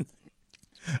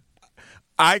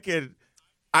 I can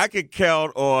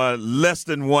count on less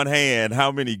than one hand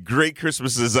how many great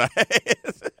Christmases I had.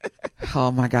 Oh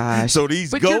my gosh! So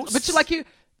these ghosts,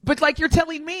 but you're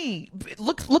telling me,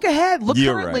 look ahead, look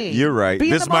currently. You're right.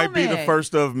 This might be the moment.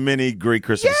 first of many great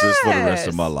Christmases for the rest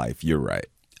of my life. You're right.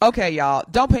 Okay, y'all,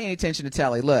 don't pay any attention to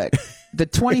Telly. Look, the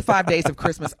 25 days of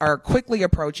Christmas are quickly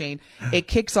approaching. It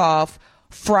kicks off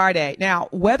Friday. Now,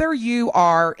 whether you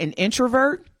are an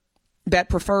introvert that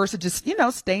prefers to just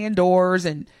stay indoors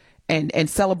and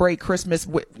celebrate Christmas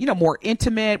with, more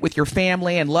intimate with your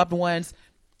family and loved ones,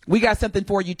 we got something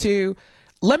for you too.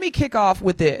 Let me kick off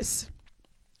with this.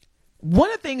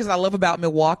 One of the things I love about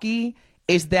Milwaukee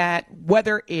is that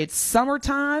whether it's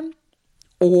summertime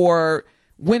or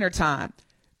wintertime,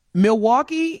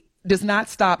 Milwaukee does not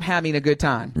stop having a good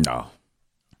time. No.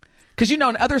 Because, in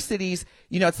other cities,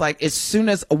 it's like as soon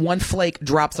as one flake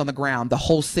drops on the ground, the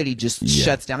whole city just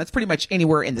shuts down. That's pretty much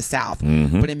anywhere in the South.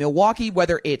 But in Milwaukee,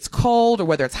 whether it's cold or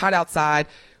whether it's hot outside,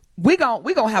 we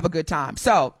gonna have a good time.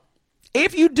 So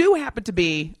if you do happen to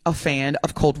be a fan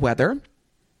of cold weather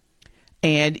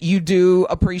and you do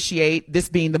appreciate this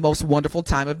being the most wonderful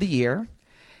time of the year,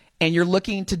 and you're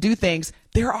looking to do things,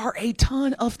 there are a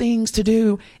ton of things to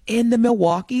do in the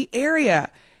Milwaukee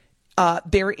area.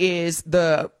 There is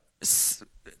the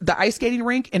ice skating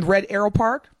rink in Red Arrow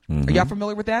Park. Are y'all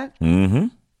familiar with that?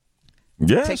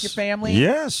 Yes. Take your family.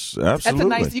 Yes, absolutely.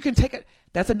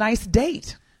 That's a nice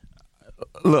date.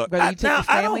 Look, Whether you take your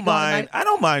family, I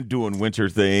don't mind doing winter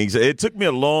things. It took me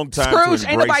a long time Scrooge, to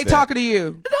ain't nobody that. talking to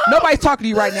you. Nobody's talking to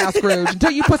you right now, Scrooge. Until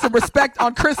you put some respect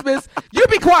on Christmas, you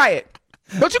be quiet.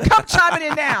 Don't you come chiming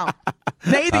in now.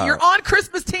 Now either you're on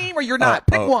Christmas team or you're not.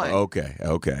 Pick one.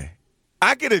 Okay.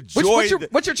 I can enjoy.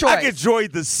 What's your choice? I can enjoy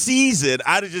the season.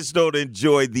 I just don't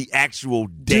enjoy the actual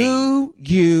day. Do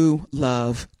you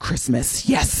love Christmas?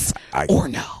 Yes or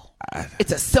no?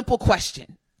 It's a simple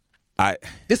question.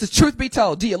 This is truth be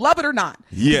told. Do you love it or not?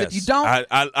 Yes. If you don't, I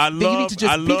love, then you need to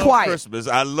just I be love quiet. Christmas.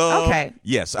 I love. Okay.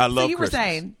 Yes, I love so you Christmas. were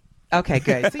saying. Okay,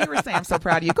 good. So you were saying, I'm so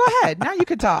proud of you. Go ahead. Now you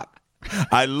can talk.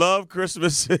 I love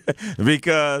Christmas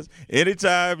because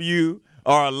anytime you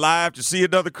are alive to see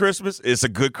another Christmas, it's a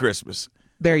good Christmas.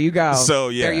 There you go. So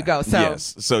yeah. There you go. So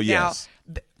yes. So yes.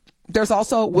 Now, there's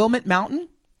also Wilmette Mountain.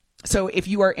 So if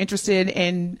you are interested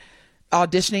in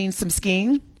auditioning some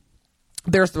skiing,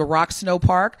 there's the Rock Snow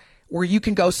Park where you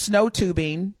can go snow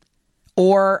tubing,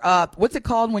 or what's it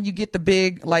called when you get the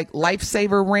big like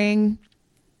lifesaver ring?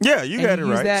 Yeah, you got it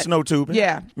right. That. Snow tubing.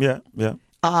 Yeah.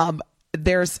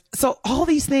 There's so all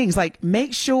these things, like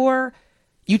make sure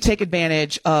you take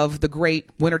advantage of the great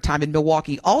wintertime in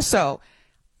Milwaukee. Also,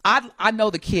 I know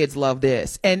the kids love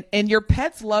this, and your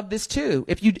pets love this too.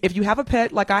 If you have a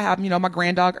pet like I have, my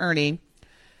grand dog Ernie,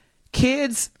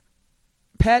 kids,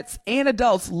 pets, and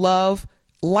adults love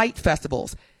light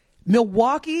festivals.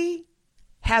 Milwaukee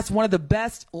has one of the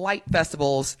best light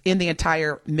festivals in the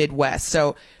entire Midwest.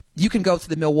 So you can go to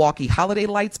the Milwaukee Holiday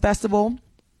Lights Festival.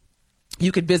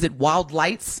 You can visit Wild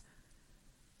Lights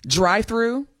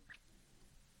drive-through.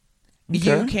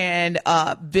 Okay. You can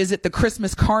visit the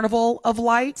Christmas Carnival of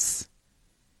Lights.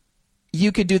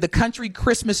 You could do the Country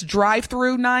Christmas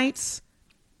drive-through nights.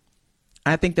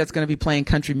 I think that's going to be playing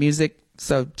country music.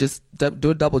 So just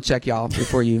do a double check, y'all,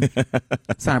 before you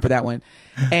sign up for that one.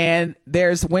 And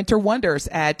there's Winter Wonders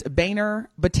at Boehner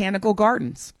Botanical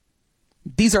Gardens.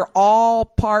 These are all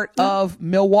part of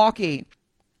Milwaukee.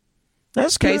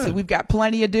 That's good. Okay, so we've got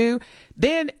plenty to do.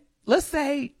 Then let's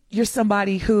say you're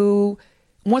somebody who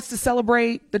wants to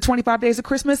celebrate the 25 days of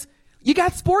Christmas. You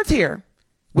got sports here.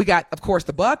 We got, of course,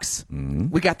 the Bucks. Mm-hmm.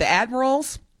 We got the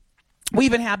Admirals. We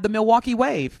even have the Milwaukee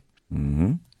Wave.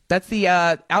 Mm-hmm. That's the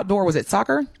outdoor, was it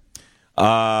soccer?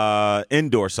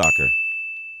 Indoor soccer.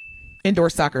 Indoor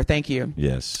soccer, thank you.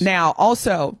 Yes. Now,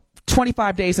 also,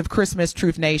 25 days of Christmas,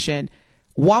 Truth Nation.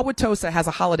 Wauwatosa has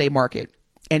a holiday market,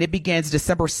 and it begins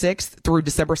December 6th through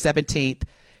December 17th.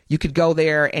 You could go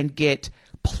there and get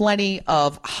plenty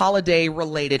of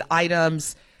holiday-related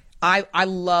items. I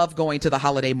love going to the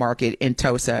holiday market in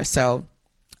Tosa, so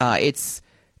it's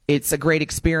a great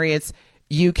experience.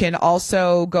 You can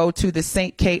also go to the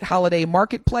St. Kate Holiday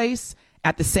Marketplace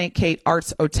at the St. Kate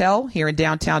Arts Hotel here in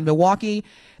downtown Milwaukee.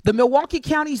 The Milwaukee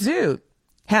County Zoo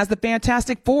has the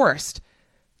Fantastic Forest,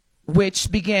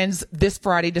 which begins this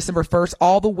Friday, December 1st,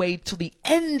 all the way to the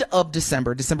end of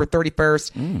December, December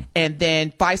 31st. And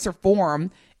then Pfizer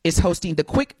Forum is hosting the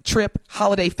Quick Trip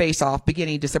Holiday Face-Off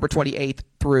beginning December 28th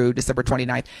through December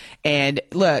 29th. And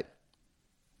look,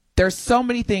 there's so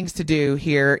many things to do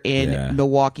here in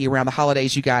Milwaukee around the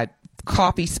holidays. You got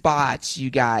coffee spots,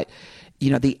 you got,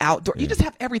 the outdoor, you just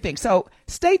have everything. So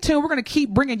stay tuned. We're going to keep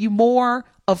bringing you more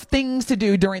of things to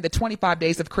do during the 25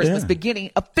 days of Christmas,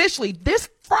 beginning officially this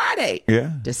Friday,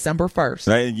 December 1st.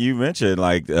 And you mentioned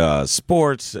like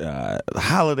sports,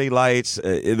 holiday lights.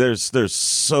 There's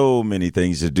so many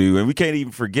things to do, and we can't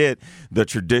even forget the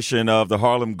tradition of the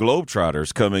Harlem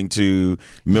Globetrotters coming to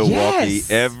Milwaukee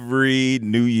every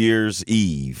New Year's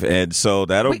Eve, and so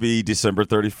that'll be December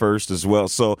 31st as well.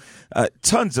 So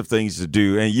tons of things to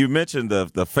do, and you mentioned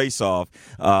the face-off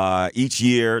each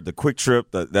year. The Quick Trip,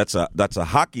 that's a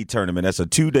hockey tournament. That's a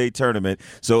 2-day tournament.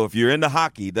 So if you're into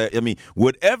hockey,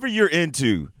 whatever you're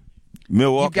into,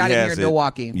 Milwaukee You've got it here in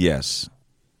Milwaukee. Yes.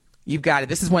 You've got it.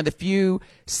 This is one of the few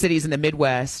cities in the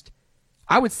Midwest,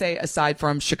 I would say aside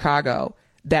from Chicago,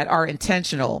 that are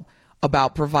intentional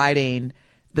about providing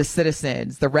the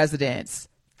citizens, the residents,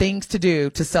 things to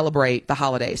do to celebrate the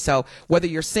holiday. So whether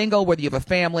you're single, whether you have a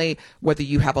family, whether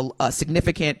you have a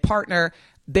significant partner,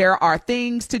 there are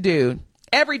things to do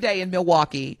every day in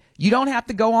Milwaukee. You don't have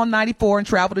to go on 94 and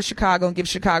travel to Chicago and give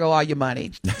Chicago all your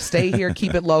money. Stay here,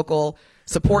 keep it local,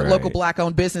 support local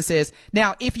Black-owned businesses.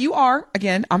 Now, if you are,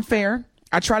 again, I'm fair.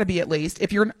 I try to be at least.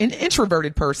 If you're an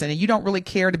introverted person and you don't really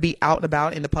care to be out and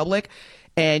about in the public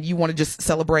and you want to just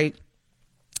celebrate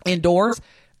indoors,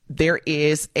 there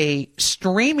is a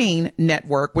streaming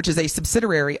network, which is a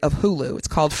subsidiary of Hulu. It's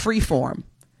called Freeform.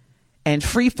 And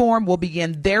Freeform will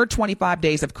begin their 25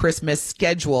 Days of Christmas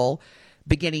schedule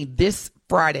beginning this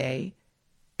Friday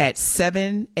at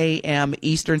 7 a.m.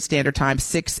 Eastern Standard Time,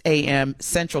 6 a.m.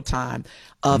 Central Time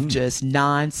of just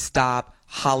nonstop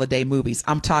holiday movies.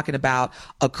 I'm talking about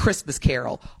A Christmas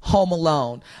Carol, Home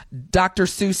Alone, Dr.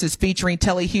 Seuss's featuring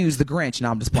Telly Hughes, The Grinch. No,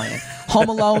 I'm just playing. Home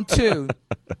Alone 2,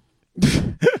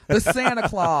 The Santa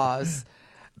Claus,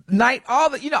 all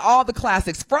the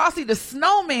classics. Frosty the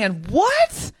Snowman.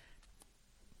 What?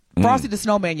 Frosty the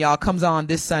Snowman, y'all, comes on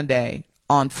this Sunday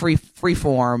on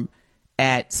Freeform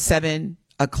at 7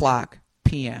 o'clock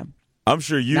p.m. I'm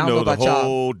sure you know the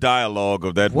whole dialogue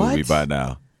of that movie by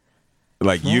now.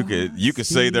 Like you could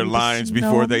say their lines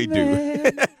before they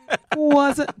do.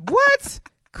 Wasn't what?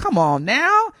 Come on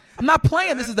now. I'm not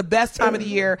playing. This is the best time of the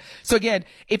year. So again,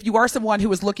 if you are someone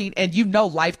who is looking and you know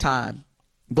Lifetime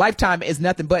is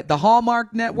nothing but the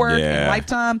Hallmark Network and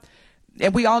Lifetime,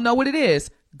 and we all know what it is.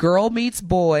 Girl meets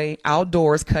boy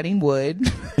outdoors cutting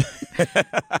wood.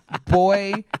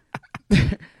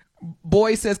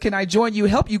 Boy says, "Can I join you,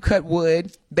 help you cut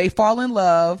wood?" They fall in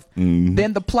love.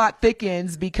 Then the plot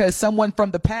thickens because someone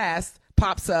from the past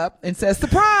pops up and says,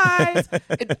 "Surprise!"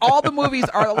 All the movies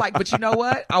are alike, but you know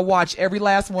what? I watch every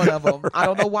last one of them. I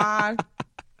don't know why,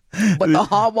 but the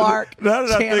Hallmark Now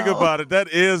that I think about it, that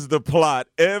is the plot.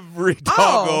 Every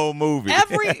doggone movie.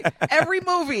 Every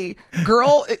movie.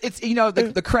 Girl, it's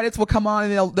the credits will come on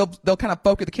and they'll kind of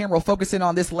focus. The camera will focus in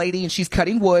on this lady and she's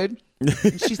cutting wood.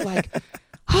 And she's like,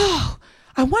 "Oh,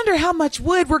 I wonder how much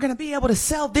wood we're going to be able to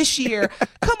sell this year.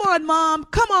 Come on, Mom.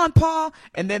 Come on, Pa."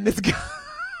 And then this guy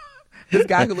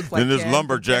who looks like this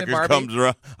lumberjack comes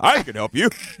around. "I can help you."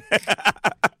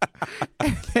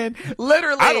 And then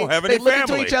literally, I don't have any look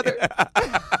family. into each other.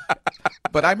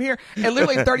 But I'm here. And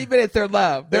literally 30 minutes, they're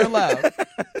love.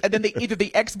 And then either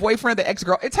the ex-boyfriend, the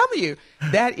ex-girl. I'm telling you,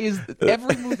 that is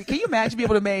every movie. Can you imagine being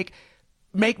able to make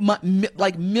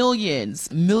like millions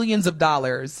of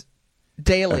dollars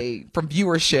daily from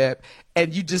viewership,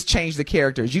 and you just change the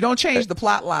characters? You don't change the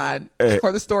plot line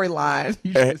or the storyline.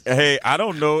 Hey, I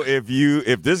don't know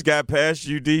if this guy passed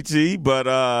you, DT,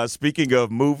 but speaking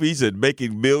of movies and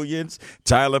making millions,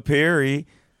 Tyler Perry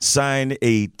signed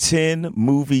a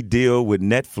 10-movie deal with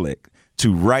Netflix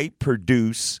to write,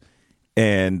 produce,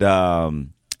 and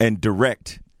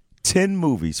direct 10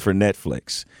 movies for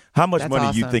Netflix. How much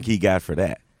money do you think he got for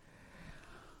that?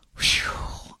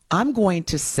 I'm going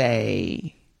to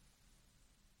say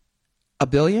 $1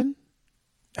 billion.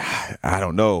 I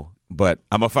don't know, but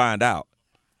I'm gonna find out.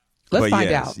 Let's find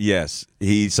out. Yes,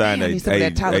 he signed a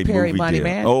Tyler Perry movie money, deal.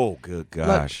 man. Oh, good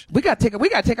gosh! Look, we got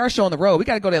to take our show on the road. We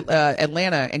got to go to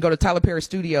Atlanta and go to Tyler Perry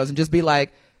Studios and just be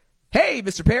like, "Hey,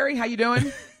 Mr. Perry, how you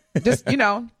doing?" Just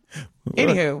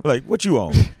Anywho, like what you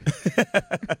on?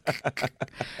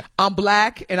 I'm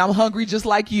black and I'm hungry just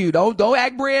like you. Don't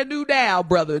act brand new now,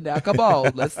 brother. Now come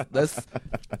on, let's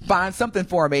find something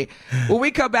for me. When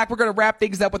we come back, we're going to wrap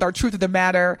things up with our Truth of the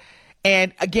Matter,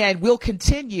 and again, we'll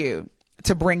continue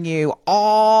to bring you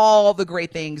all the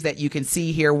great things that you can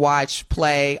see, hear, watch,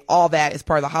 play. All that is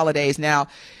part of the holidays. Now,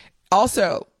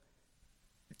 also,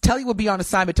 Telly will be on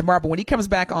assignment tomorrow, but when he comes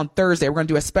back on Thursday, we're going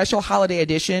to do a special holiday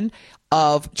edition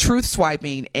of Truth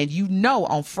Swiping. And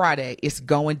on Friday, it's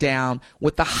going down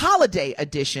with the holiday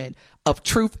edition of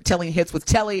Truth Telling Hits with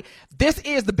Telly. This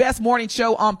is the best morning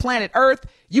show on planet Earth.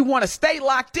 You want to stay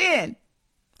locked in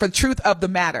for the Truth of the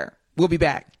Matter. We'll be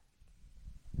back.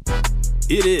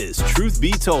 It is Truth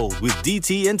Be Told with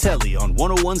DT and Telly on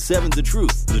 1017 The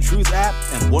Truth, The Truth app,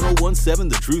 and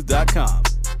 1017thetruth.com.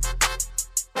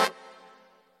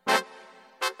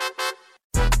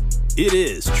 It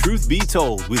is Truth Be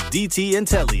Told with DT and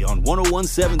Telly on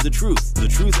 1017 The Truth, The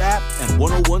Truth app, and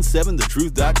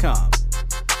 1017thetruth.com.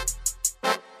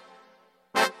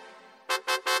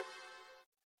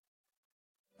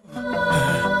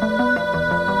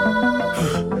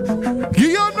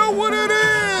 Y'all know what it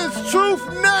is, Truth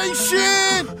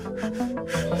Nation.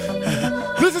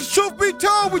 This is Truth Be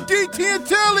Told with DT and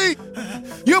Telly.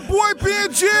 Your boy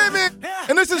Benjamin,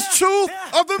 and this is Truth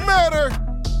of the Matter.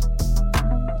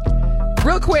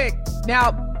 Real quick,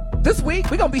 now, This week,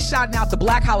 we're going to be shouting out the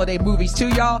Black holiday movies too,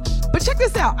 y'all. But check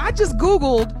this out. I just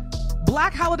Googled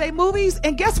Black holiday movies,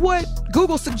 and guess what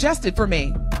Google suggested for me?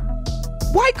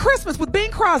 White Christmas with Bing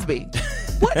Crosby.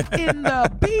 What in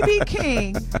the BB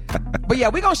King? But yeah,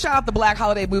 we're going to shout out the Black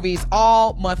holiday movies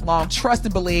all month long. Trust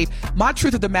and believe. My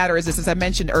truth of the matter is this, as I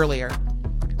mentioned earlier,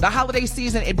 the holiday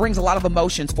season, it brings a lot of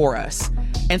emotions for us.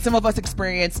 And some of us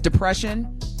experience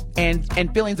depression and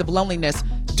feelings of loneliness.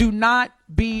 Do not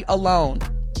be alone.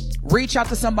 Reach out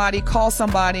to somebody, call a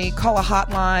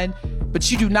hotline,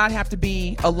 but you do not have to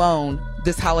be alone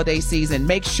this holiday season.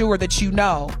 Make sure that you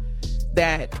know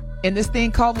that in this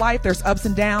thing called life, there's ups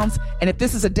and downs. And if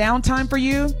this is a downtime for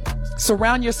you,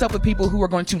 surround yourself with people who are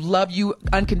going to love you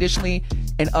unconditionally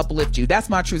and uplift you. That's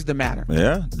my truth of the matter.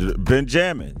 Yeah.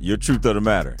 Benjamin, your truth of the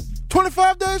matter.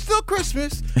 25 days till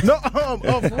Christmas. No,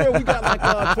 for real, we got like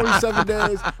 47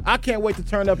 days. I can't wait to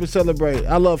turn up and celebrate.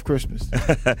 I love Christmas.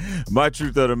 My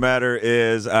truth of the matter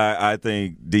is I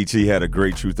think DT had a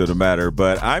great truth of the matter,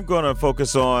 but I'm going to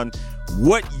focus on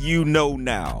what you know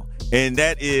now, and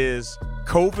that is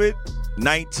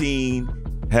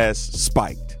COVID-19 has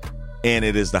spiked, and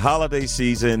it is the holiday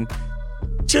season.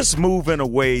 Just move in a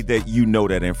way that you know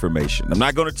that information. I'm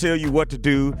not going to tell you what to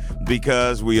do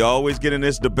because we always get in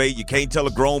this debate. You can't tell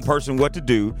a grown person what to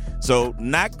do. So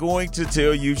not going to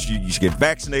tell you you should get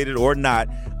vaccinated or not.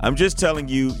 I'm just telling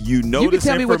you, you know this information. You can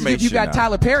tell me what to do if you got now.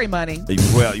 Tyler Perry money.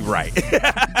 Well, you're right.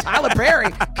 Tyler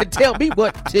Perry can tell me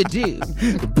what to do.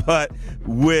 But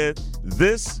with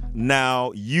this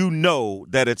now, you know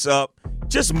that it's up.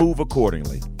 Just move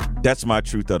accordingly. That's my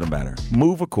truth of the matter.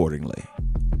 Move accordingly.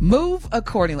 Move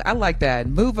accordingly. I like that.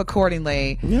 Move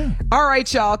accordingly. Yeah. All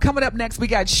right, y'all. Coming up next, we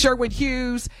got Sherwood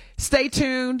Hughes. Stay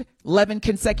tuned. 11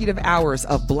 consecutive hours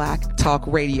of Black Talk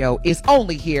Radio is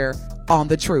only here on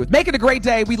The Truth. Make it a great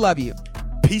day. We love you.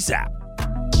 Peace out.